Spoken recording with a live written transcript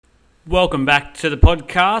Welcome back to the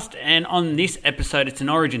podcast, and on this episode, it's an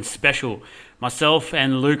Origin Special. Myself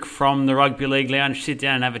and Luke from the Rugby League Lounge sit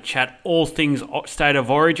down and have a chat all things State of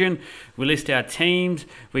Origin. We list our teams,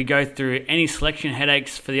 we go through any selection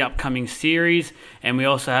headaches for the upcoming series, and we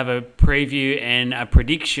also have a preview and a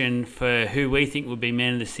prediction for who we think will be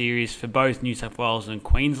man of the series for both New South Wales and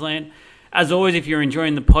Queensland. As always, if you're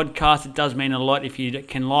enjoying the podcast, it does mean a lot if you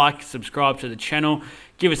can subscribe to the channel,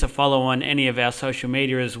 give us a follow on any of our social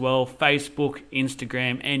media as well, Facebook,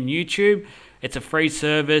 Instagram and YouTube. It's a free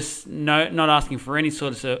service, not asking for any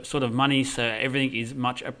sort of money, so everything is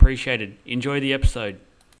much appreciated. Enjoy the episode.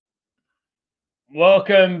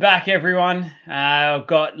 Welcome back, everyone. I've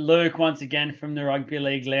got Luke once again from the Rugby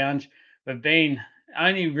League Lounge. We've been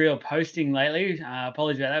only real posting lately.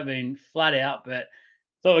 Apologies about that, been flat out, but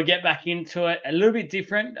thought we'd get back into it. A little bit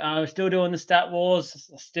different. We're still doing the stat wars.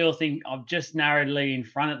 I still think I'm just narrowly in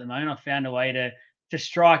front at the moment. I found a way to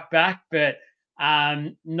strike back, but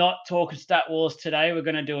not talking stat wars today. We're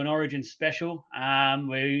going to do an Origin special.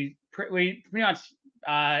 We pretty much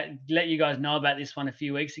let you guys know about this one a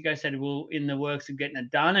few weeks ago. Said we're in the works of getting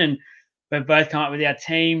it done, and we've both come up with our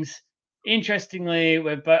teams. Interestingly,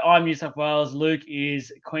 I'm New South Wales. Luke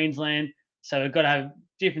is Queensland. So we've got to have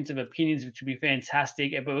difference of opinions, which would be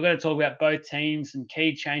fantastic. But we're going to talk about both teams and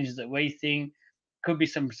key changes that we think could be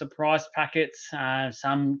some surprise packets.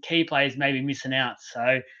 Some key players maybe missing out.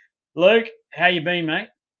 So, Luke, how you been, mate?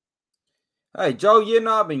 Hey, Joel,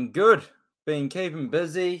 I've been good. Been keeping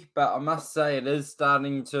busy, but I must say it is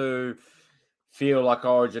starting to feel like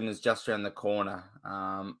Origin is just around the corner.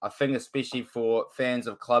 I think especially for fans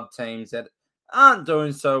of club teams that aren't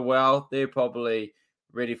doing so well, they're probably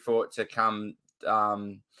ready for it to come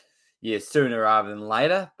sooner rather than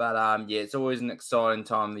later. But it's always an exciting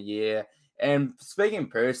time of the year. And speaking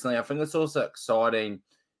personally, I think it's also exciting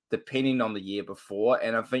depending on the year before.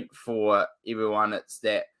 And I think for everyone, it's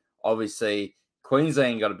that obviously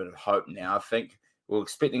Queensland got a bit of hope now. I think we're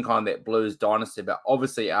expecting kind of that Blues dynasty, but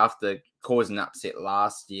obviously after causing upset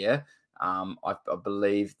last year, I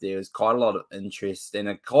believe there's quite a lot of interest in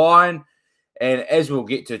a Klein. And as we'll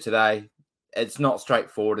get to today, it's not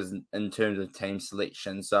straightforward in terms of team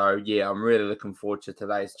selection. So, yeah, I'm really looking forward to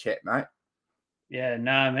today's chat, mate. Yeah,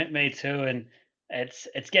 no, me too. And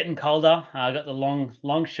it's getting colder. I got the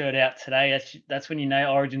long shirt out today. That's when you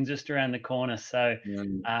know Origin's just around the corner. So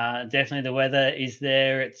definitely the weather is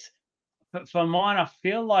there. But for mine, I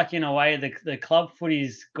feel like in a way the club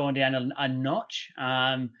footy's gone down a notch.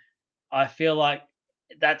 I feel like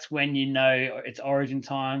that's when you know it's Origin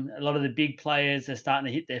time. A lot of the big players are starting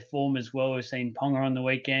to hit their form as well. We've seen Ponga on the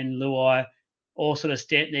weekend, LOI, all sort of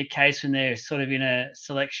stamp their case when they're sort of in a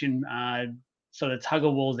selection sort of tug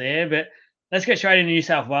of war there. But let's get straight into New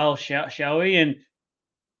South Wales, shall we? And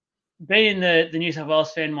being the New South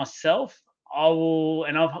Wales fan myself, I will,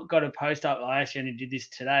 and I've got a post up. I actually only did this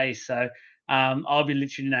today, so I'll be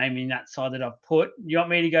literally naming that side that I've put. You want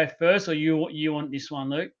me to go first, or you want this one,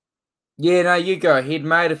 Luke? Yeah, no, you go ahead,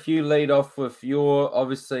 mate. If you lead off with your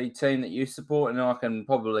obviously team that you support, and I can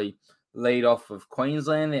probably lead off with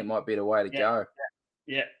Queensland, that might be the way to go.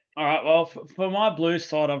 Yeah. All right. Well, for my Blues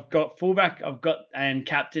side, I've got fullback. I've got and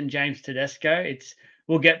captain James Tedesco.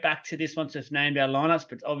 We'll get back to this once we've named our lineups,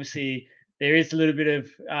 but obviously there is a little bit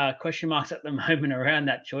of question marks at the moment around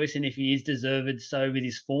that choice, and if he is deserved so with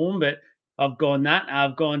his form. But I've gone that.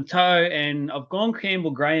 I've gone Toe, and I've gone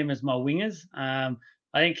Campbell Graham as my wingers.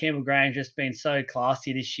 I think Campbell Graham's just been so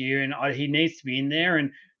classy this year, and he needs to be in there.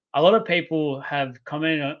 And a lot of people have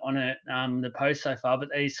commented on it, the post so far, but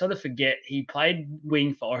they sort of forget he played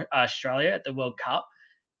wing for Australia at the World Cup,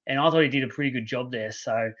 and I thought he did a pretty good job there.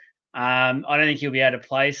 So I don't think he'll be out of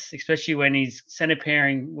place, especially when his centre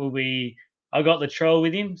pairing will be. I got Latrell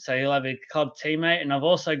with him, so he'll have a club teammate, and I've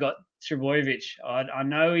also got Trbojevic. I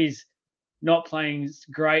know he's not playing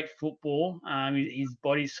great football. His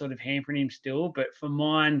body's sort of hampering him still, but for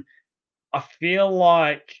mine, I feel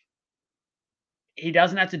like he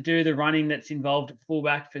doesn't have to do the running that's involved at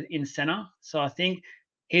fullback in centre. So I think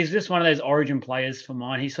he's just one of those Origin players for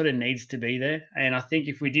mine. He sort of needs to be there, and I think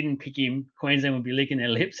if we didn't pick him, Queensland would be licking their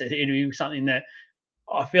lips. It'd be something that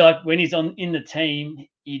I feel like when he's in the team,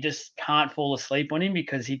 you just can't fall asleep on him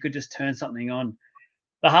because he could just turn something on.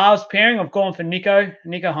 The halves pairing, I've gone for Nicho.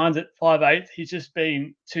 Nicho Hines at 5'8". He's just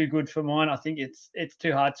been too good for mine. I think it's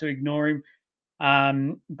too hard to ignore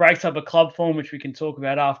him. Breaks up a club form, which we can talk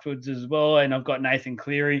about afterwards as well. And I've got Nathan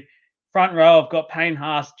Cleary. Front row, I've got Payne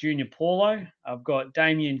Haas, Junior Paulo. I've got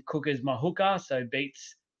Damien Cook as my hooker, so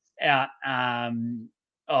beats out.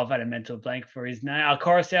 I've had a mental blank for his name.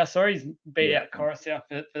 Coruscant, sorry, he's beat out Coruscant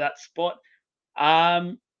for that spot.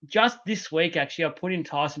 just this week, actually, I put in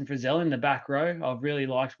Tyson Frizzell in the back row. I've really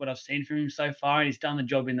liked what I've seen from him so far, and he's done the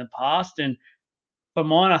job in the past. And for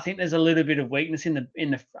mine, I think there's a little bit of weakness in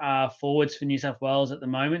the forwards for New South Wales at the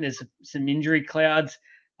moment. There's some injury clouds,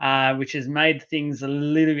 which has made things a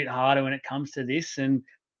little bit harder when it comes to this. And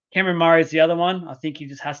Cameron Murray is the other one. I think he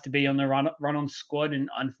just has to be on the run on squad, and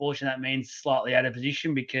unfortunately, that means slightly out of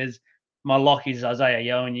position because my lock is Isaiah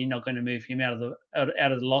Yeo, and you're not going to move him out of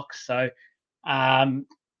the lock. So.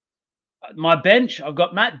 My bench, I've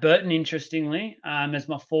got Matt Burton, interestingly, as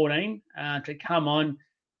my 14 to come on.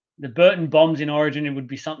 The Burton bombs in Origin, it would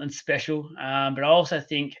be something special. But I also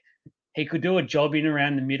think he could do a job in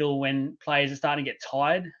around the middle when players are starting to get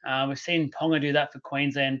tired. We've seen Ponga do that for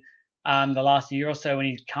Queensland the last year or so when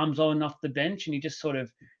he comes on off the bench and he just sort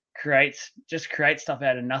of creates stuff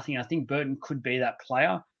out of nothing. I think Burton could be that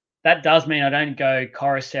player. That does mean I don't go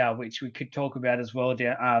Coruscant, which we could talk about as well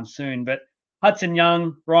soon. But Hudson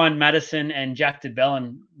Young, Ryan Madison, and Jack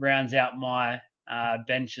DeBellin rounds out my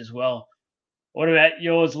bench as well. What about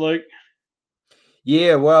yours, Luke?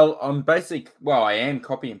 Yeah, well, I am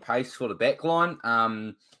copy and paste for the back line.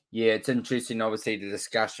 Yeah, it's interesting, obviously, the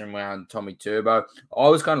discussion around Tommy Turbo. I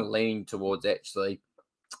was kind of leaning towards actually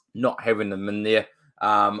not having them in there,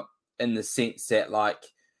 in the sense that, like,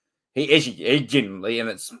 he genuinely, and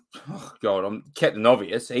it's, oh God, I'm Captain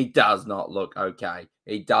Obvious, he does not look okay.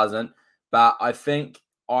 He doesn't. But I think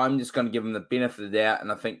I'm just going to give him the benefit of the doubt, and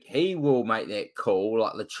I think he will make that call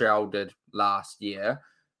like Latrell did last year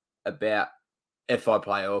about if I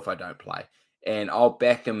play or if I don't play. And I'll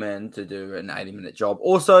back him in to do an 80-minute job.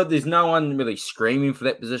 Also, there's no one really screaming for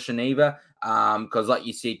that position either, because like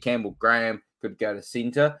you said, Campbell Graham could go to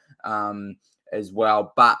centre as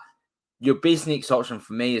well. But your best next option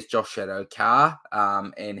for me is Josh Shadow-Carr,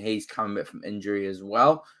 and he's coming back from injury as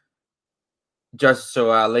well. Joseph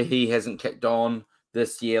Suaalii hasn't kicked on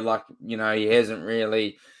this year. Like, he hasn't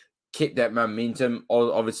really kept that momentum.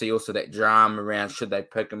 Obviously, also that drama around should they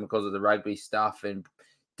pick him because of the rugby stuff. And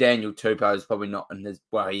Daniel Tupou is probably not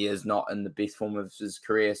he is not in the best form of his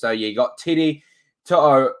career. So, you got Teddy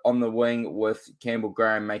To'o on the wing with Campbell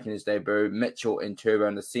Graham making his debut, Mitchell and Turbo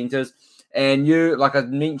in the centres. And you, like I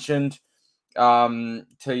mentioned to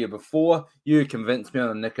you before, you convinced me on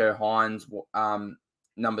the Nico Hines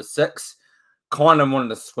number 6. Kind of wanted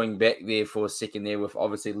to swing back there for a second there with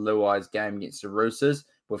obviously LOI's game against the Roosters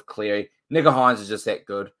with Cleary. Nico Hines is just that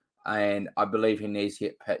good, and I believe he needs to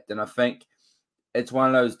get picked. And I think it's one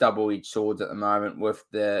of those double-edged swords at the moment with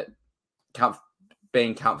the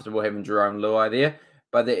being comfortable having Jerome LOI there.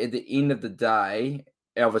 But at the end of the day,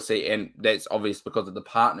 obviously, and that's obvious because of the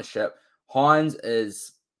partnership, Hines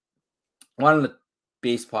is one of the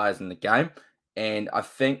best players in the game. And I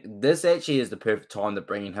think this actually is the perfect time to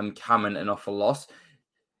bring in him coming in off a loss.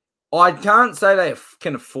 I can't say they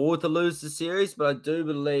can afford to lose the series, but I do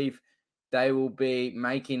believe they will be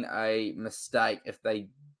making a mistake if they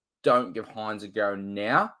don't give Hines a go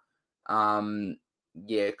now.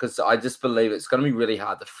 Because I just believe it's going to be really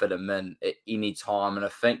hard to fit him in at any time. And I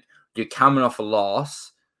think you're coming off a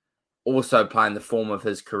loss, also playing the form of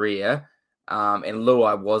his career, and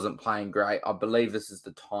Luai wasn't playing great. I believe this is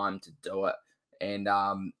the time to do it. And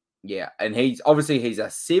and he's a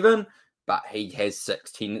 7, but he has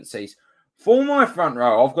 6 tendencies. For my front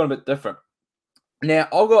row, I've got a bit different. Now,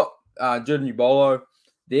 I've got Jordan Ubolo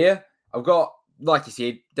there. I've got, like you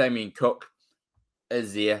said, Damien Cook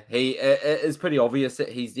is there. It's pretty obvious that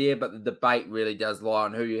he's there, but the debate really does lie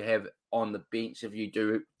on who you have on the bench if you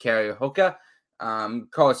do carry a hooker.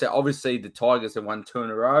 Obviously, the Tigers have won 2 in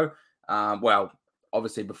a row.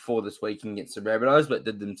 Obviously before this weekend against the Rabbitohs, but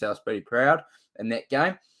did themselves pretty proud in that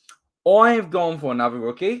game. I have gone for another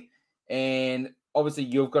rookie, and obviously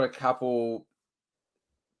you've got a couple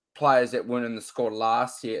players that weren't in the squad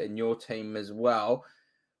last year in your team as well.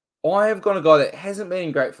 I have got a guy that hasn't been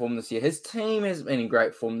in great form this year. His team hasn't been in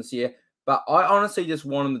great form this year, but I honestly just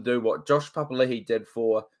want him to do what Josh Papali'i did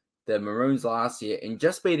for the Maroons last year and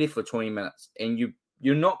just be there for 20 minutes, and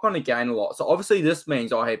you're not going to gain a lot. So obviously this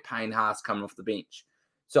means I have Payne Haas coming off the bench.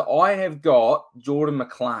 So I have got Jordan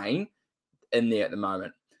McLean in there at the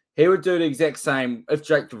moment. He would do the exact same if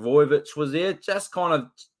Jake Trbojevic was there, just kind of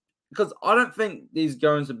because I don't think there's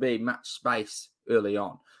going to be much space early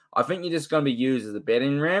on. I think you're just going to be used as a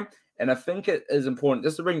batting ram, and I think it is important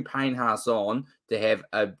just to bring Payne Haas on to have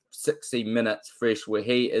a 60 minutes fresh where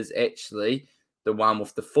he is actually the one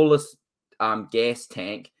with the fullest gas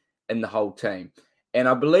tank in the whole team. And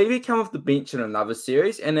I believe he came off the bench in another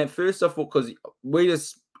series. And at first I thought, because we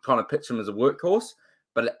just kind of pitched him as a workhorse,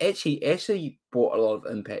 but it actually brought a lot of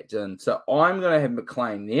impact in. So I'm going to have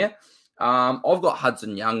McLean there. I've got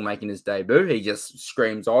Hudson Young making his debut. He just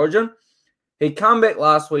screams Origin. He come back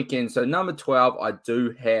last weekend. So number 12, I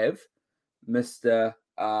do have Mr.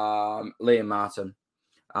 Liam Martin.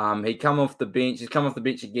 He come off the bench. He's come off the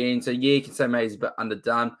bench again. So yeah, you can say maybe he's a bit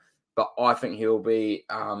underdone, but I think he'll be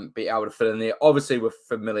able to fit in there. Obviously with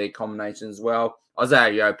familiar combinations as well.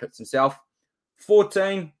 Isaiah Yeo picks himself.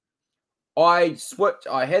 14. I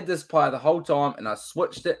had this player the whole time, and I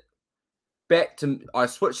switched it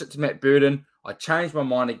to Matt Burden. I changed my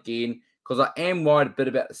mind again because I am worried a bit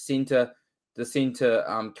about the centre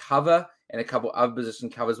cover and a couple other position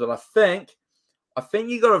covers. But I think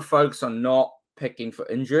you got to focus on not picking for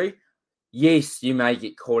injury. Yes, you may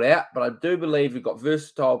get caught out, but I do believe we've got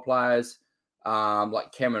versatile players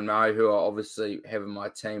like Cameron Murray, who are obviously having my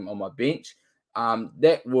team on my bench,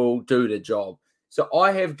 that will do the job. So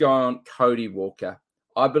I have gone Cody Walker.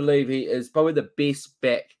 I believe he is probably the best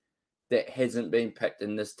back that hasn't been picked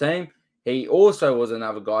in this team. He also was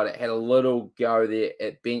another guy that had a little go there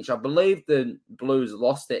at bench. I believe the Blues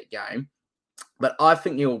lost that game, but I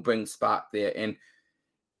think he'll bring spark there. And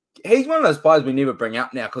he's one of those players we never bring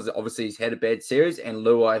up now because obviously he's had a bad series and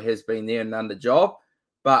LOI has been there and done the job,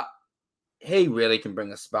 but he really can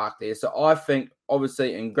bring a spark there. So I think,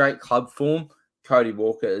 obviously, in great club form, Cody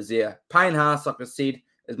Walker is there. Payne Haas, like I said,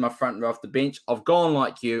 is my front row off the bench. I've gone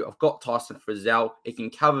like you. I've got Tyson Frizzell. He can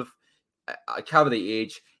cover the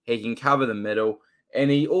edge. He can cover the middle. And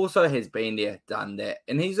he also has been there, done that.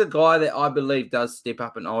 And he's a guy that I believe does step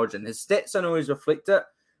up in Origin. His stats don't always reflect it,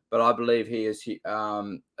 but I believe he is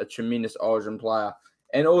a tremendous Origin player.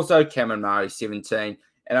 And also Cameron Murray, 17.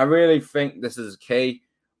 And I really think this is key.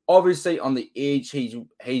 Obviously, on the edge,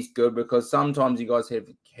 he's good because sometimes you guys have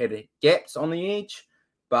had gaps on the edge.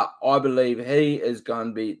 But I believe he is going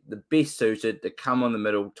to be the best suited to come on the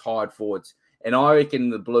middle, tied forwards. And I reckon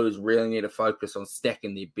the Blues really need to focus on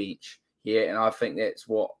stacking their bench here. And I think that's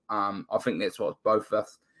what both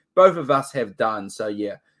of us have done. So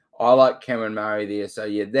yeah, I like Cameron Murray there. So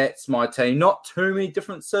yeah, that's my team. Not too many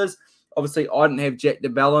differences. Obviously, I didn't have Jack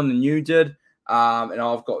DeBellin and you did. And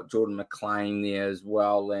I've got Jordan McLean there as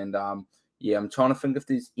well. And yeah, I'm trying to think if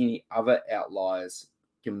there's any other outliers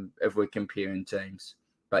if we're comparing teams.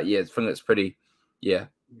 But yeah, I think it's pretty, yeah.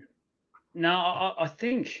 No, I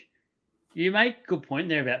think you make a good point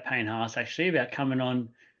there about Payne Haas, actually, about coming on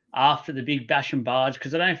after the big bash and barge,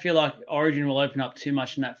 because I don't feel like Origin will open up too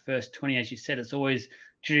much in that first 20. As you said, it's always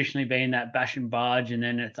traditionally been that bash and barge, and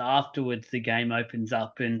then it's afterwards the game opens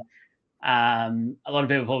up. And a lot of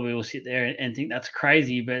people probably will sit there and think that's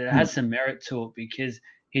crazy, but it has some merit to it because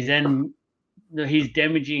he's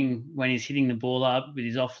damaging when he's hitting the ball up with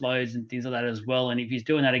his offloads and things like that as well. And if he's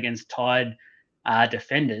doing that against tied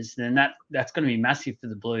defenders, then that's going to be massive for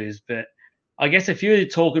the Blues. But I guess a few of the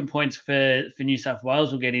talking points for New South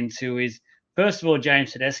Wales we'll get into is, first of all,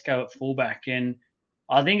 James Tedesco at fullback. And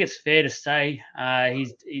I think it's fair to say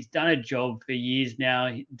he's done a job for years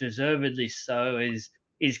now, deservedly so, is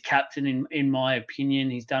captain in my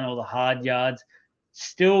opinion. He's done all the hard yards.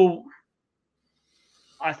 Still,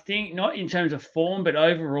 I think not in terms of form, but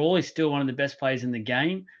overall, he's still one of the best players in the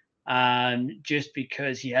game. Just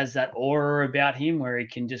because he has that aura about him where he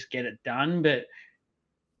can just get it done. But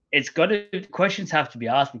questions have to be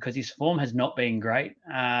asked because his form has not been great.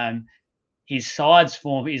 His side's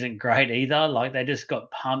form isn't great either. Like, they just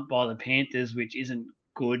got pumped by the Panthers, which isn't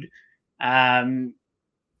good.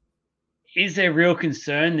 Is there real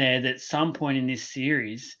concern there that some point in this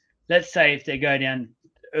series, let's say if they go down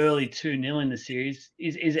early 2-0 in the series,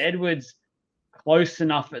 is Edwards close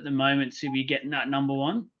enough at the moment to be getting that number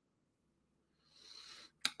one?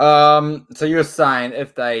 So you're saying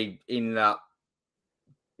if they end up,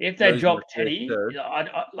 if they drop Teddy,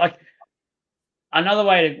 like, another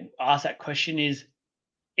way to ask that question is,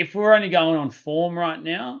 if we're only going on form right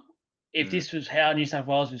now, if this was how New South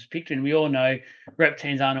Wales was picked, and we all know rep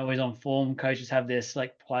teams aren't always on form, coaches have their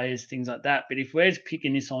select players, things like that. But if we're just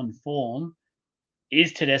picking this on form,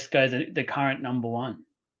 is Tedesco the current number one?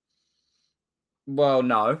 Well,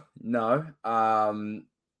 no,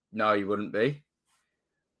 you wouldn't be.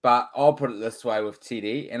 But I'll put it this way with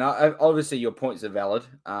Teddy, and obviously your points are valid.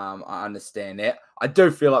 I understand that. I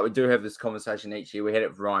do feel like we do have this conversation each year. We had it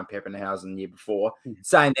with Ryan Pappenhausen the year before,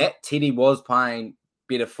 saying that Teddy was playing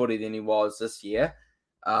better footy than he was this year.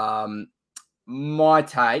 My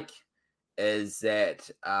take is that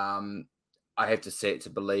I have to see it to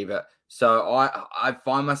believe it. So I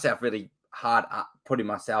find myself really hard putting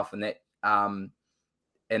myself in that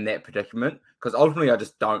predicament, because ultimately I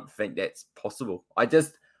just don't think that's possible.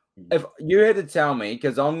 If you had to tell me,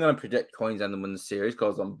 because I'm going to predict Queensland to win the series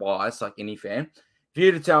because I'm biased like any fan. If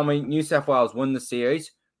you had to tell me New South Wales win the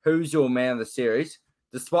series, who's your man of the series,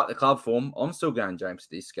 despite the club form, I'm still going James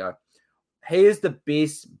Tedesco. He is the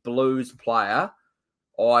best Blues player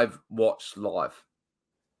I've watched live.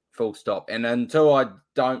 Full stop. And until I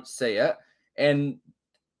don't see it, and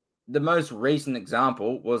the most recent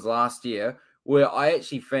example was last year, where I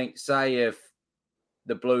actually think, say, if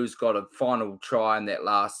the Blues got a final try in that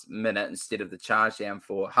last minute instead of the charge down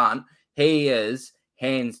for Hunt, he is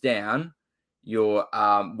hands down your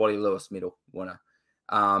Wally Lewis medal winner.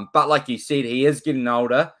 But like you said, he is getting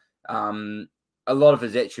older. A lot of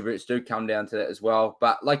his attributes do come down to that as well.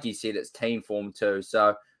 But like you said, it's team form too.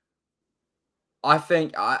 So I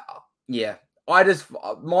think, my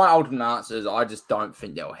ultimate answer is I just don't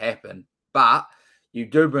think that will happen. But you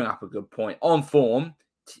do bring up a good point. On form,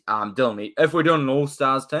 Dylan, if we're doing an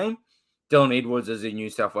All-Stars team, Dylan Edwards is a New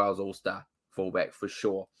South Wales All-Star fullback for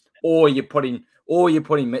sure. Or you're putting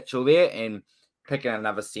Mitchell there and picking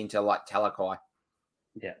another centre like Talakai.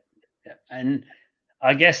 Yeah. And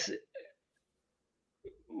I guess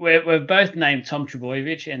we've both named Tom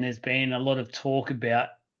Trbojevic, and there's been a lot of talk about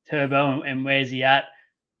Turbo and where's he at.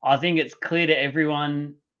 I think it's clear to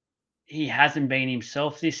everyone he hasn't been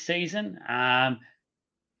himself this season.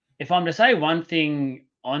 If I'm to say one thing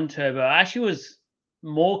on Turbo, I actually was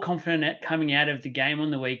more confident at coming out of the game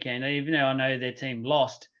on the weekend, even though I know their team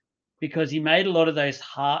lost, because he made a lot of those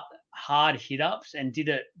hard hit-ups and did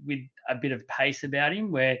it with a bit of pace about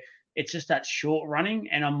him, where it's just that short running,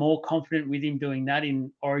 and I'm more confident with him doing that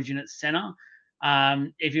in Origin at centre.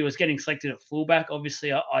 If he was getting selected at fullback,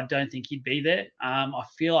 obviously I don't think he'd be there. I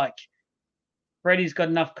feel like Freddie's got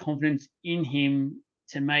enough confidence in him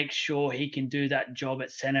to make sure he can do that job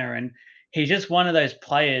at centre. And he's just one of those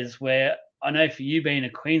players where I know for you being a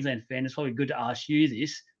Queensland fan, it's probably good to ask you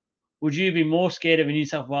this. Would you be more scared of a New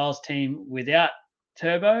South Wales team without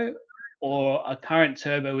Turbo or a current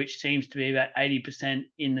Turbo, which seems to be about 80%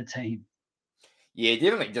 in the team? Yeah,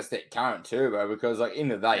 definitely just that current Turbo, because like in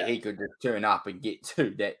the day, he could just turn up and get to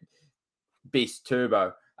that best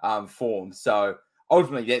Turbo form. So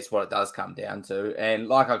ultimately, that's what it does come down to. And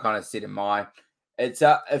like I kind of said in my, it's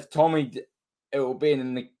if Tommy, it will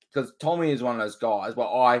be because Tommy is one of those guys.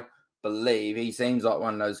 Well, I believe he seems like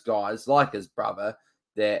one of those guys, like his brother,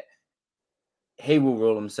 that he will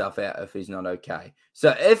rule himself out if he's not okay.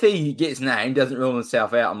 So if he gets named, doesn't rule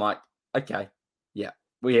himself out, I'm like, okay, yeah,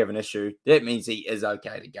 we have an issue. That means he is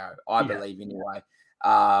okay to go. I believe anyway.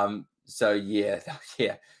 So yeah. I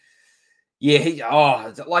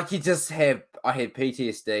had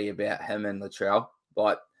PTSD about him and Latrell,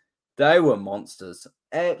 but they were monsters,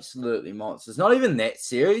 absolutely monsters. Not even that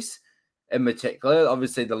series in particular.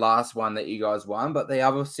 Obviously, the last one that you guys won, but the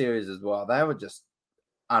other series as well. They were just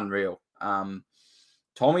unreal.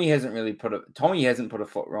 Tommy hasn't put a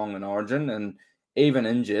foot wrong in Origin, and even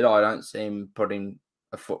injured, I don't see him putting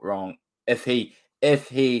a foot wrong if he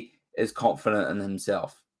is confident in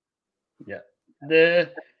himself. Yeah.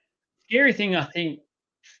 The scary thing, I think,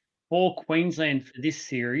 for Queensland for this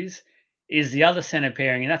series is the other centre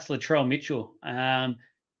pairing, and that's Latrell Mitchell.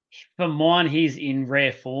 For mine, he's in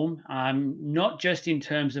rare form, not just in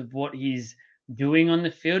terms of what he's doing on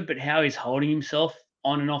the field, but how he's holding himself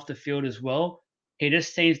on and off the field as well. He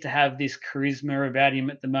just seems to have this charisma about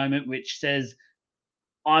him at the moment, which says,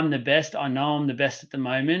 I'm the best. I know I'm the best at the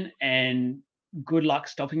moment, and good luck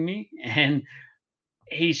stopping me. And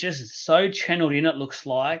he's just so channeled in, it looks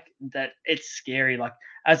like, that it's scary. Like,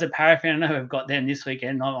 as a Para fan, I know we've got them this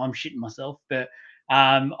weekend. I'm shitting myself. But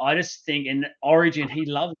I just think in Origin, he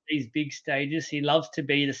loves these big stages. He loves to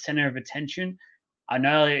be the center of attention. I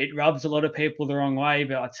know it rubs a lot of people the wrong way,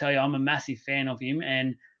 but I tell you, I'm a massive fan of him.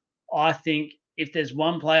 And I think if there's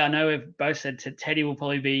one player, I know we've both said Teddy will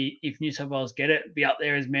probably be, if New South Wales get it, be up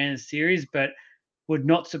there as man of the series, but would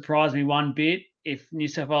not surprise me one bit if New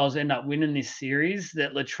South Wales end up winning this series,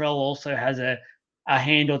 that Latrell also has a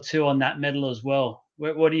hand or two on that medal as well.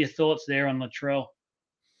 What are your thoughts there on Latrell?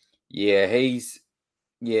 Yeah,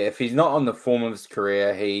 if he's not on the form of his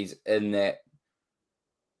career, he's in that.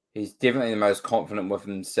 He's definitely the most confident with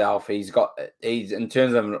himself. He's in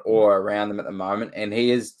terms of an aura around him at the moment, and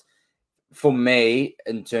he is, for me,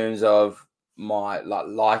 in terms of my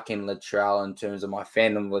liking Latrell, in terms of my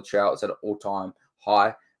fandom of Latrell, it's at an all-time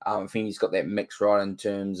high. I think he's got that mix right in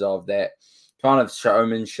terms of that kind of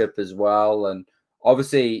showmanship as well, and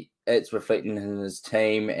obviously it's reflecting in his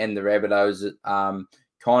team and the Rabbitohs'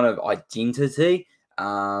 kind of identity.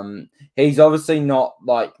 He's obviously not,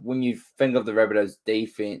 like, when you think of the Rabbitohs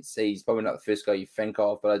defense, he's probably not the first guy you think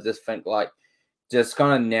of, but I just think just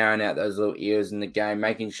kind of narrowing out those little areas in the game,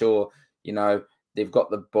 making sure, they've got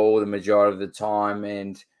the ball the majority of the time,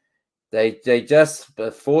 and They just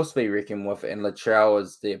force be reckoned with, and Latrell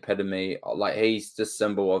is the epitome. Like, he's the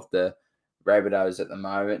symbol of the Rabbitohs at the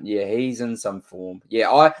moment. Yeah, he's in some form.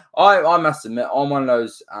 Yeah, I must admit, I'm one of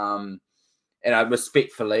those, and I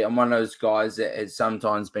respectfully, I'm one of those guys that has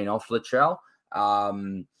sometimes been off Latrell.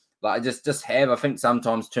 Like, I just have. I think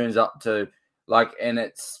sometimes turns up to, like, and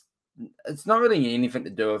it's not really anything to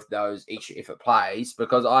do with those extra effort plays,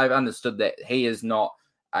 because I've understood that he is not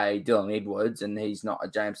a Dylan Edwards and he's not a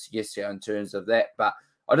James Segesio in terms of that. But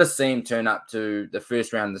I just see him turn up to the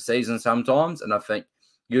first round of the season sometimes, and I think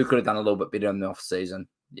you could have done a little bit better in the off season,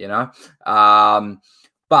 you know.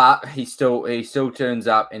 But he still turns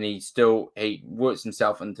up, and he works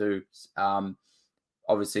himself into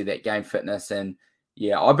obviously that game fitness. And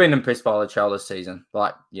yeah, I've been impressed by Latrell this season.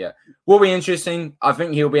 Like, yeah, will be interesting. I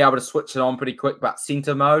think he'll be able to switch it on pretty quick, but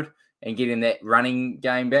centre mode and getting that running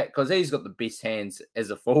game back, because he's got the best hands as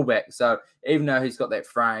a fullback. So even though he's got that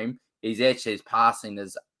frame, his passing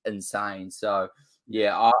is insane. So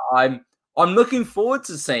yeah, I'm looking forward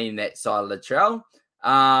to seeing that side of Latrell.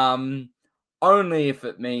 Only if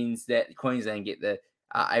it means that Queensland get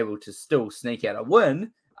able to still sneak out a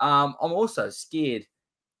win. I'm also scared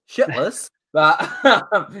shitless, but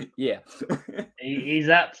yeah. He's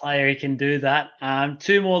that player. He can do that.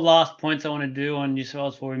 Two more last points I want to do on New South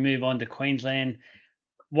Wales before we move on to Queensland.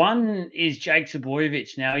 One is Jake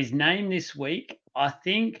Trbojevic. Now, his name this week, I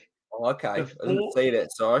think. Oh, okay. I didn't see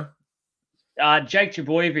that, sorry. Jake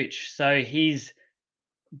Trbojevic. So he's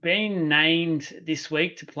been named this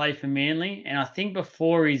week to play for Manly. And I think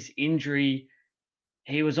before his injury,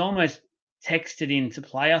 he was almost texted in to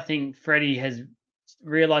play. I think Freddie has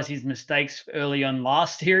realised his mistakes early on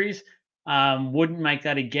last series. Wouldn't make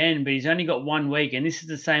that again, but he's only got 1 week, and this is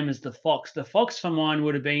the same as the Fox. The Fox for mine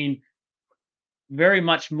would have been very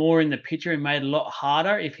much more in the picture and made it a lot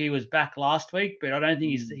harder if he was back last week, but I don't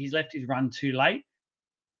think he's left his run too late.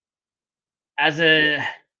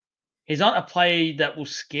 He's not a player that will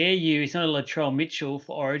scare you. He's not a Latrell Mitchell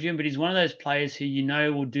for Origin, but he's one of those players who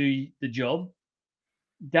will do the job.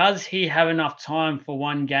 Does he have enough time for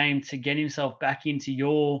one game to get himself back into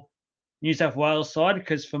your New South Wales side?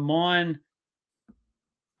 Because for mine,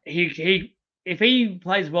 if he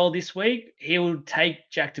plays well this week, he will take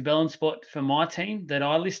Jack de Bellin's spot for my team that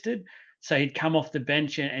I listed. So he'd come off the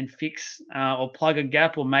bench and fix or plug a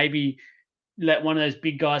gap, or maybe let one of those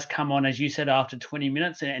big guys come on, as you said, after 20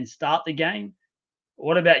 minutes and start the game.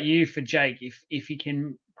 What about you for Jake, if he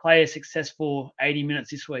can play a successful 80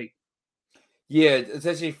 minutes this week? Yeah, it's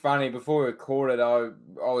actually funny. Before we recorded, I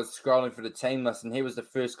was scrolling for the team list, and he was the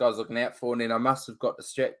first guy I was looking out for, and then I must have got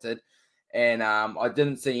distracted, and I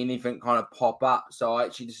didn't see anything kind of pop up, so I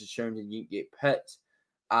actually just assumed he didn't get picked.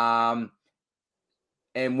 And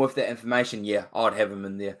with that information, yeah, I'd have him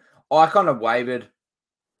in there. I kind of wavered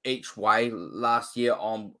each way last year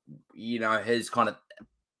on, his kind of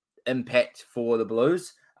impact for the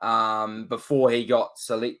Blues before he got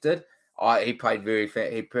selected. He played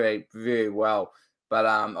very well, but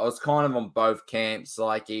I was kind of on both camps.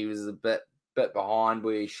 Like, he was a bit behind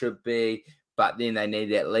where he should be, but then they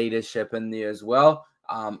need that leadership in there as well.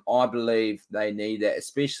 I believe they need that,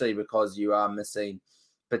 especially because you are missing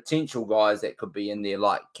potential guys that could be in there,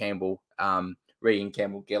 like Campbell, Regan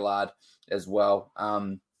Campbell-Gillard as well.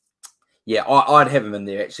 Yeah, I'd have him in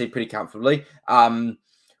there actually pretty comfortably.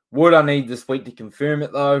 Would I need this week to confirm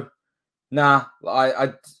it though? Nah,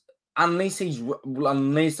 unless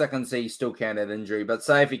I can see he's still counted injury, but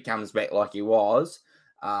say if he comes back like he was,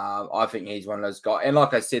 I think he's one of those guys. And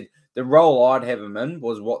like I said, the role I'd have him in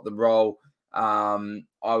was what the role I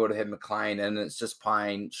would have had McLean in. It's just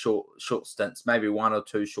playing short stints, maybe 1 or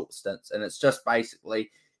 2 short stints, and it's just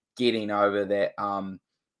basically getting over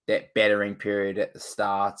that battering period at the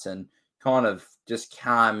start and kind of just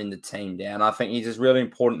calming the team down. I think he's just really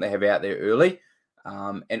important to have out there early.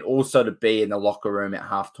 And also to be in the locker room at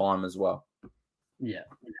halftime as well. Yeah.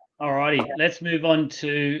 All righty. Let's move on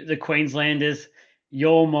to the Queenslanders.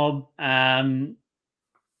 Your mob.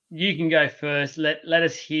 You can go first. Let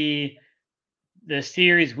us hear the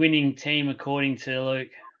series winning team according to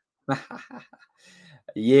Luke.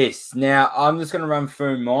 Yes. Now, I'm just going to run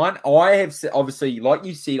through mine. I have, obviously, like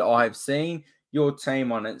you said, I have seen your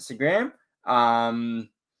team on Instagram.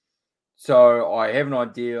 So I have an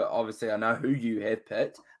idea. Obviously, I know who you have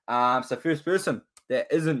picked. So first person that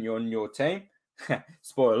isn't on your team,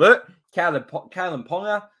 spoiler alert, Kalen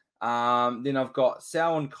Ponga. Then I've got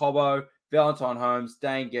Selwyn Cobbo, Valentine Holmes,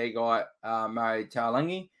 Dane Gagai, Murray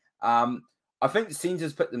Taulagi. I think the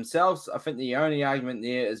centres picked themselves. I think the only argument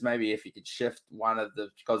there is maybe if you could shift one of the,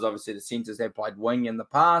 because obviously the centres have played wing in the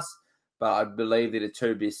past, but I believe they're the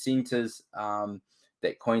two best centres.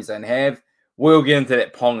 that Queensland have. We'll get into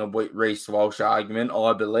that Pong and Reece Walsh argument,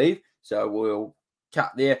 I believe. So we'll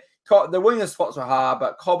cut there. The winger spots were hard,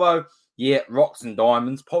 but Cobbo, yeah, rocks and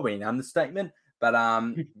diamonds, probably an understatement. But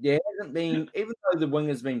there hasn't been, even though the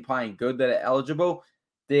winger's been playing good that are eligible,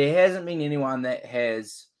 there hasn't been anyone that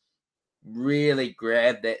has really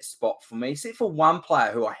grabbed that spot for me, except for one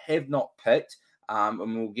player who I have not picked. And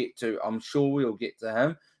I'm sure we'll get to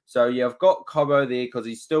him. So, yeah, I've got Cobbo there because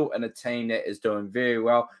he's still in a team that is doing very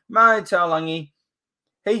well. Murray Taulagi,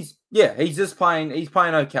 he's just playing, he's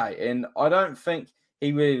playing okay. And I don't think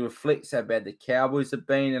he really reflects how bad the Cowboys have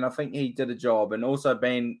been. And I think he did a job. And also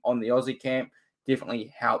being on the Aussie camp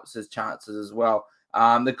definitely helps his chances as well.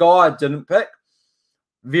 The guy I didn't pick,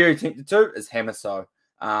 very tempted to, is Hamiso.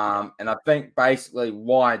 And I think basically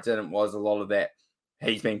why I didn't was a lot of that.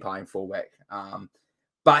 He's been playing fullback.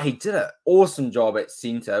 But he did an awesome job at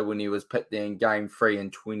centre when he was picked there in game 3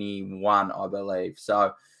 in 21, I believe.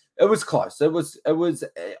 So it was close. He's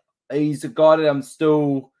a guy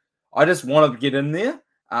that I just want to get in there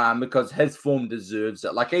because his form deserves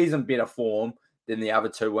it. Like, he's in better form than the other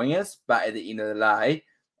two wingers, but at the end of the day,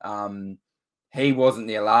 he wasn't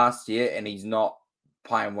there last year and he's not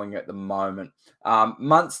playing winger at the moment.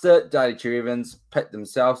 Munster, Daly Evans picked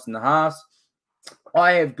themselves in the halves.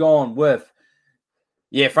 I have gone with,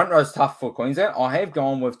 front row's tough for Queensland. I have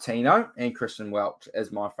gone with Tino and Christian Welch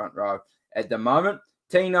as my front row at the moment.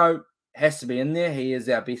 Tino has to be in there. He is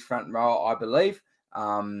our best front row, I believe.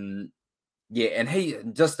 And he,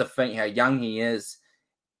 just to think how young he is,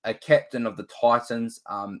 a captain of the Titans,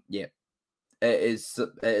 it is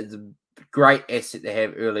a great asset to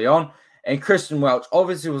have early on. And Christian Welch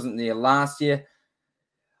obviously wasn't there last year.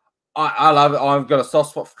 I love it. I've got a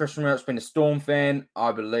soft spot for Christian Welch, been a Storm fan.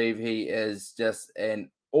 I believe he is just got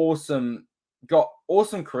awesome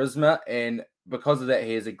charisma, and because of that,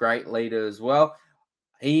 he is a great leader as well.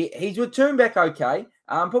 He's returned back okay.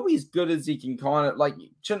 Probably as good as he can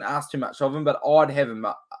shouldn't ask too much of him, but I'd have him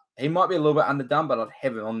up. He might be a little bit underdone, but I'd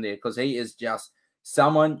have him on there because he is just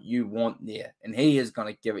someone you want there, and he is going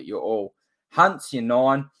to give it your all. Hunt's your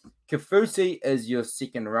 9. Kafusi is your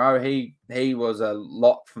second row. He was a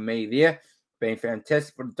lock for me there. Been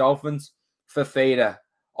fantastic for the Dolphins. Fafita.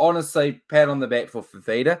 Honestly, pat on the back for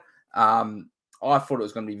Fafita. I thought it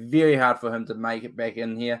was going to be very hard for him to make it back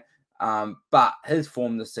in here. But his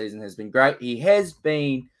form this season has been great. He has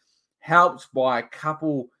been helped by a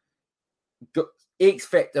couple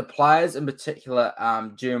X-Factor players, in particular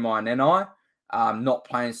Jeremiah Nanai, not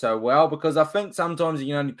playing so well, because I think sometimes you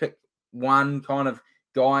can only pick one kind of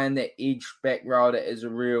guy in that edge back row that is a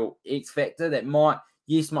real X-Factor that might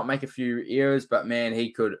make a few errors, but man,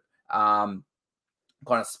 he could kind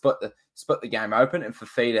of split the game open, and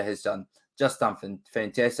Fafita has done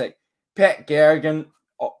fantastic. Pat Carrigan,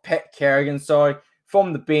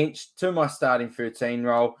 from the bench to my starting 13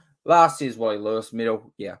 role. Last year's Wally Lewis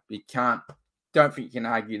medal. Yeah, don't think you can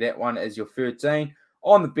argue that one as your 13.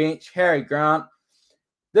 On the bench, Harry Grant.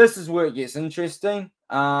 This is where it gets interesting.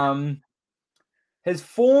 His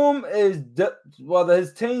form is dipped. Well,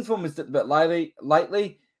 his team's form has dipped a bit lately,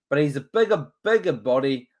 but he's a bigger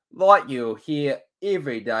body, like you'll hear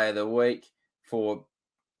every day of the week.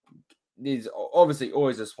 There's obviously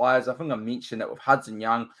always his players. I think I mentioned it with Hudson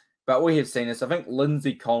Young, but we have seen this. I think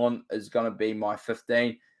Lindsay Collin is going to be my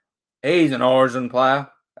 15. He's an Origin player.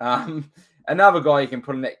 Another guy you can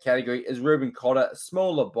put in that category is Ruben Cotter, a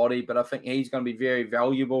smaller body, but I think he's going to be very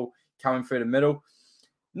valuable coming through the middle.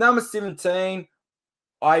 Number 17,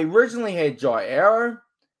 I originally had Jai Arrow.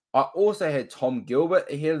 I also had Tom Gilbert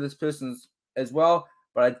ahead of this person as well,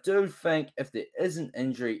 but I do think if there is an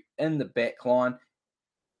injury in the back line,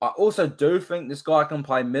 I also do think this guy can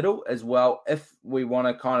play middle as well if we want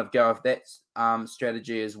to kind of go with that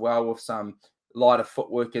strategy as well with some lighter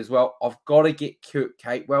footwork as well. I've got to get Kurt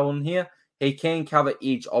Capewell in here. He can cover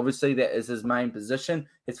edge. Obviously, that is his main position.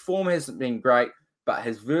 His form hasn't been great, but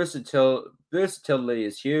his versatility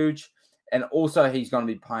is huge. And also, he's going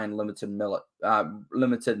to be playing limited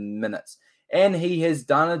minutes. And he has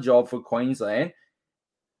done a job for Queensland.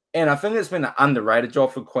 And I think it's been an underrated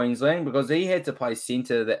job for Queensland because he had to play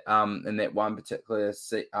centre in that one particular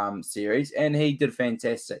series, and he did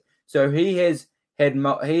fantastic. So he has at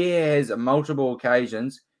multiple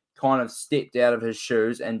occasions kind of stepped out of his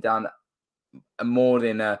shoes and done more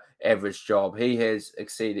than an average job. He has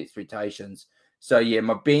exceeded expectations. So yeah,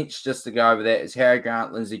 my bench, just to go over that, is Harry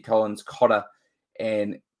Grant, Lindsay Collins, Cotter,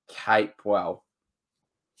 and Capewell.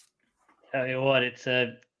 Tell you what, it's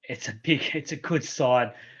a good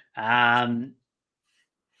side. As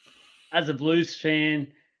a Blues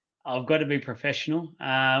fan, I've got to be professional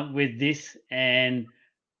with this, and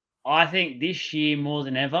I think this year more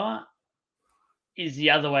than ever is the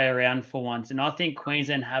other way around for once. And I think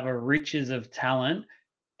Queensland have a riches of talent,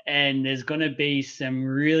 and there's going to be some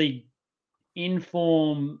really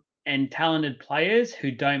informed and talented players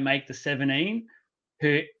who don't make the 17,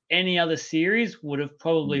 who any other series would have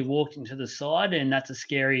probably walked into the side. And that's a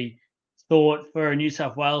scary thought for a New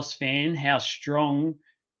South Wales fan, how strong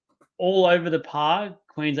all over the park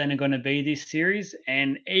Queensland are going to be this series.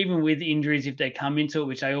 And even with injuries, if they come into it,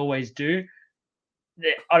 which they always do,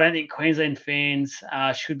 I don't think Queensland fans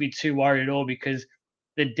should be too worried at all, because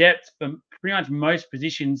the depth for pretty much most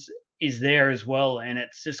positions is there as well, and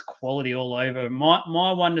it's just quality all over. My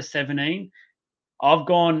 1 to 17, I've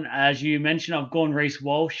gone, as you mentioned, I've gone Reece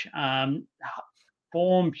Walsh.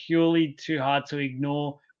 Form purely too hard to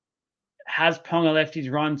ignore. Has Ponga left his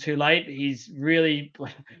run too late? He's really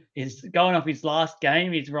he's going off his last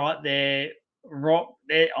game. He's right there,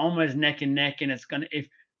 they're almost neck and neck, and it's gonna if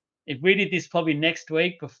we did this probably next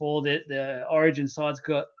week before the Origin sides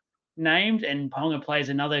got named, and Ponga plays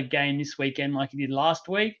another game this weekend like he did last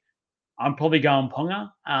week, I'm probably going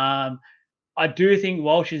Ponga. I do think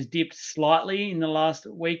Walsh has dipped slightly in the last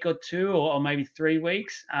week or two, or maybe 3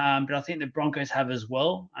 weeks, but I think the Broncos have as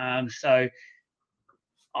well. So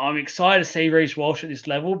I'm excited to see Reece Walsh at this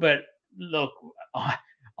level, but look,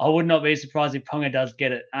 I would not be surprised if Ponga does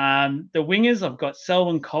get it. The wingers, I've got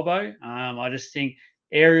Selwyn Cobbo. I just think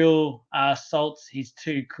aerial Salts, he's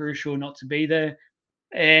too crucial not to be there.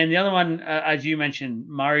 And the other one, as you mentioned,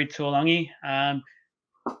 Murray Tuolangi. I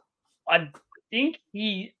think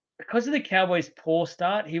because of the Cowboys' poor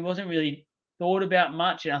start, he wasn't really thought about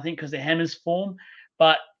much, and I think because the Hammers form,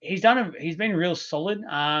 but he's been real solid.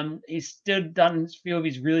 He's still done a few of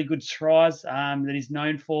his really good tries that he's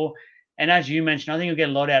known for. And as you mentioned, I think he'll get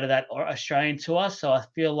a lot out of that Australian tour. So I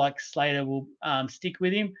feel like Slater will stick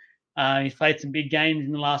with him. He's played some big games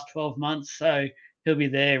in the last 12 months, so he'll be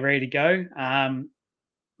there ready to go.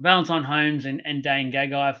 Valentine Holmes and Dane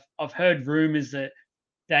Gagai, I've heard rumours that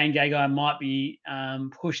Dane Gagai might be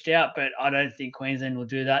pushed out, but I don't think Queensland will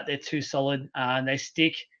do that. They're too solid. They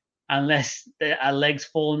stick unless their legs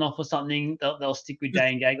falling off or something. They'll stick with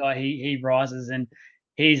Dane Gagai. He rises, and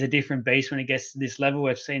he's a different beast when it gets to this level.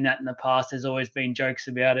 We've seen that in the past. There's always been jokes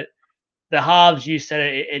about it. The halves, you said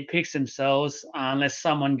it picks themselves unless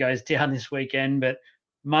someone goes down this weekend. But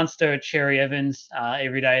Munster, Cherry Evans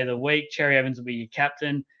every day of the week. Cherry Evans will be your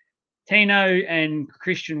captain. Tino and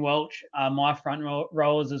Christian Welch are my front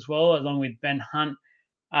rowers as well, along with Ben Hunt,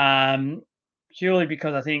 purely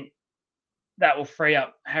because I think that will free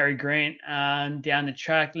up Harry Grant down the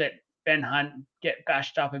track, let Ben Hunt get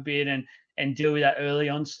bashed up a bit and deal with that early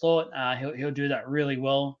onslaught. He'll do that really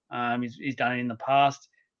well. He's done it in the past.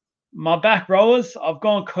 My back rowers, I've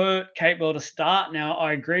gone Kurt Capewell to start. Now,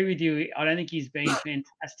 I agree with you. I don't think he's been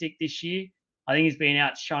fantastic this year. I think he's been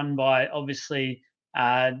outshone by, obviously,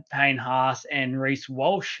 Payne Haas and Reece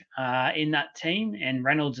Walsh in that team, and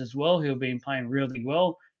Reynolds as well, who have been playing really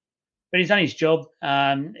well. But he's done his job.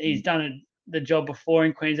 He's done the job before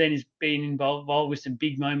in Queensland. He's been involved with some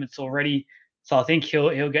big moments already. So I think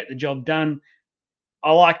he'll get the job done.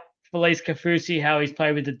 I like Felice Kafusi, how he's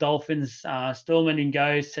played with the Dolphins. Stillman and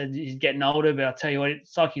Go said he's getting older, but I'll tell you what,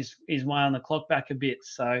 it's like he's way on the clock back a bit.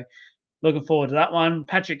 So looking forward to that one.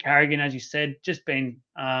 Patrick Carrigan, as you said, just been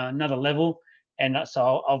another level. And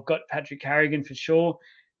so I've got Patrick Carrigan for sure.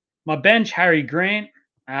 My bench, Harry Grant,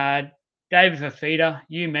 David Fafita,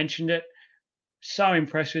 you mentioned it. So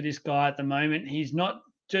impressed with this guy at the moment. He's not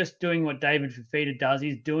just doing what David Fafita does.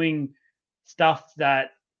 He's doing stuff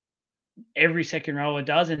that every second rower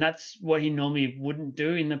does, and that's what he normally wouldn't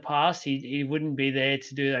do in the past. He wouldn't be there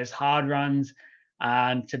to do those hard runs,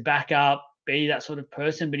 to back up, be that sort of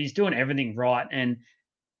person, but he's doing everything right. And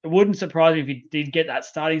it wouldn't surprise me if he did get that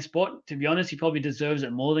starting spot. To be honest, he probably deserves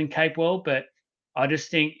it more than Capewell, but I just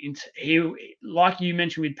think he, like you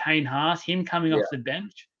mentioned with Payne Haas, him coming off the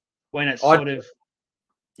bench when it's I'd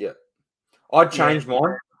change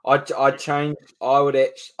mine. I'd change.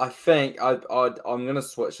 I think I'm gonna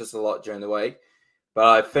switch this a lot during the week, but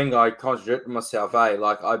I think I contradicted myself.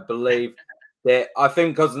 Like I believe that I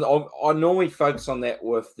think because I normally focus on that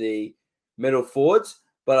with the middle forwards,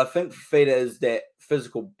 but I think Fafita is that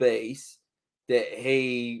physical beast that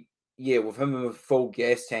with him in a full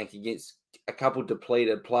gas tank against a couple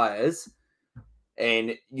depleted players,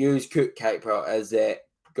 and use Kurt Capewell as that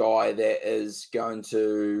guy that is going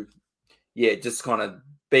to just kind of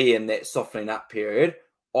be in that softening up period.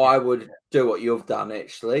 I would do what you've done,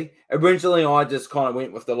 actually. Originally, I just kind of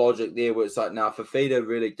went with the logic there where it's like, no, Fafita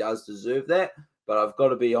really does deserve that. But I've got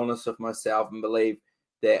to be honest with myself and believe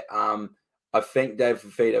that I think Dave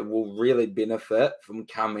Fafita will really benefit from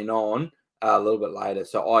coming on a little bit later.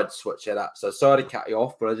 So I'd switch it up. So sorry to cut you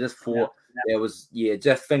off, but I just thought there was,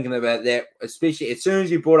 just thinking about that, especially as soon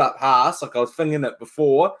as you brought up Haas, like I was thinking it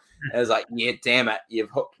before. I was like, yeah, damn it,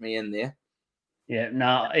 you've hooked me in there. Yeah,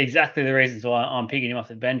 no, exactly the reasons why I'm picking him off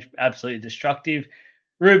the bench. Absolutely destructive.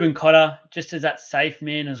 Ruben Cotter, just as that safe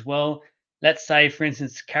man as well. Let's say, for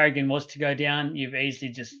instance, Carrigan was to go down, you've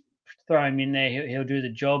easily just throw him in there. He'll do the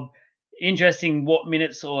job. Interesting what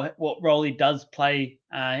minutes or what role he does play.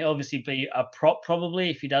 He'll obviously be a prop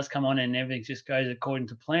probably if he does come on and everything just goes according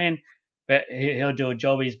to plan. But he'll do a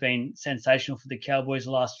job. He's been sensational for the Cowboys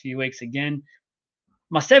the last few weeks again.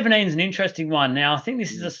 My 17 is an interesting one. Now, I think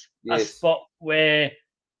this is a spot where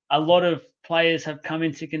a lot of players have come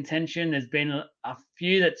into contention. There's been a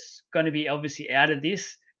few that's going to be obviously out of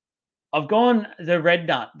this. I've gone the red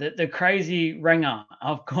nut, the crazy ringer.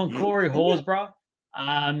 I've gone Corey Horsburgh.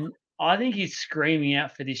 I think he's screaming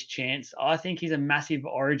out for this chance. I think he's a massive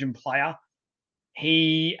Origin player.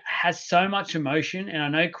 He has so much emotion, and I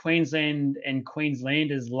know Queensland and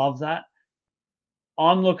Queenslanders love that.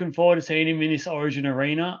 I'm looking forward to seeing him in this Origin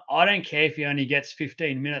arena. I don't care if he only gets